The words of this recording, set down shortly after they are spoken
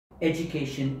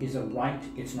education is a right,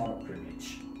 it's not a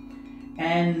privilege.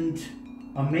 And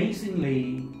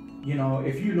amazingly,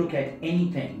 if you look at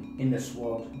anything in this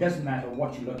world, it doesn't matter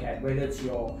what you look at, whether it's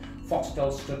your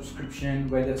Foxtel subscription,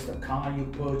 whether it's the car you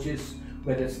purchase,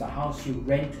 whether it's the house you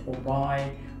rent or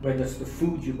buy, whether it's the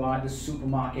food you buy at the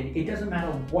supermarket, it doesn't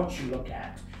matter what you look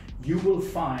at, you will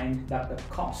find that the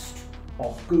cost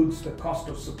of goods, the cost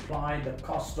of supply, the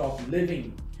cost of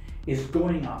living is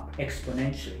going up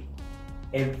exponentially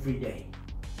every day.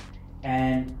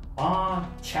 And our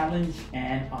challenge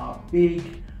and our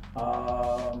big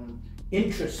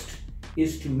interest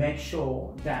is to make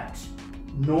sure that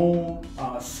no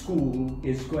school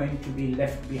is going to be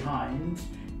left behind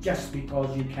just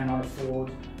because you cannot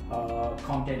afford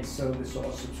content service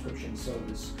or subscription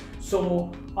service.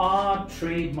 So our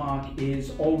trademark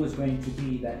is always going to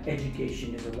be that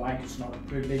education is a right, it's not a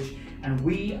privilege, and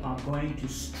we are going to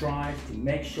strive to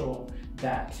make sure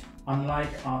that unlike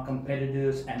our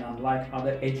competitors and unlike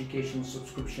other educational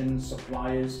subscription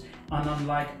suppliers and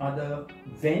unlike other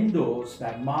vendors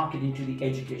that market into the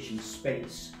education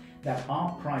space, that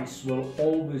our price will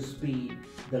always be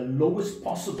the lowest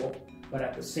possible, but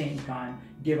at the same time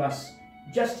give us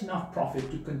just enough profit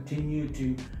to continue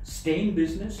to stay in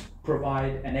business,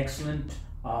 provide an excellent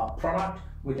product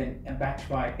backed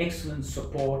by excellent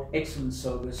support, excellent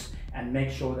service, and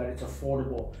make sure that it's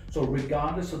affordable. So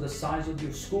regardless of the size of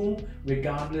your school,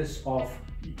 regardless of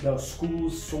the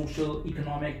school's social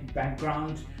economic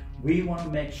background, we want to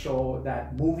make sure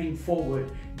that moving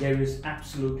forward, there is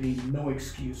absolutely no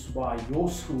excuse why your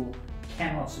school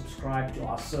cannot subscribe to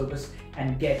our service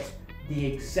and get the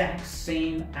exact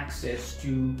same access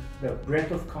to the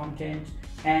breadth of content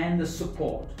and the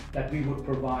support that we would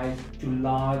provide to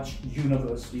large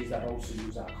universities that also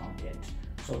use our content.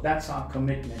 So that's our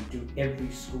commitment to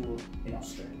every school in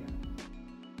Australia.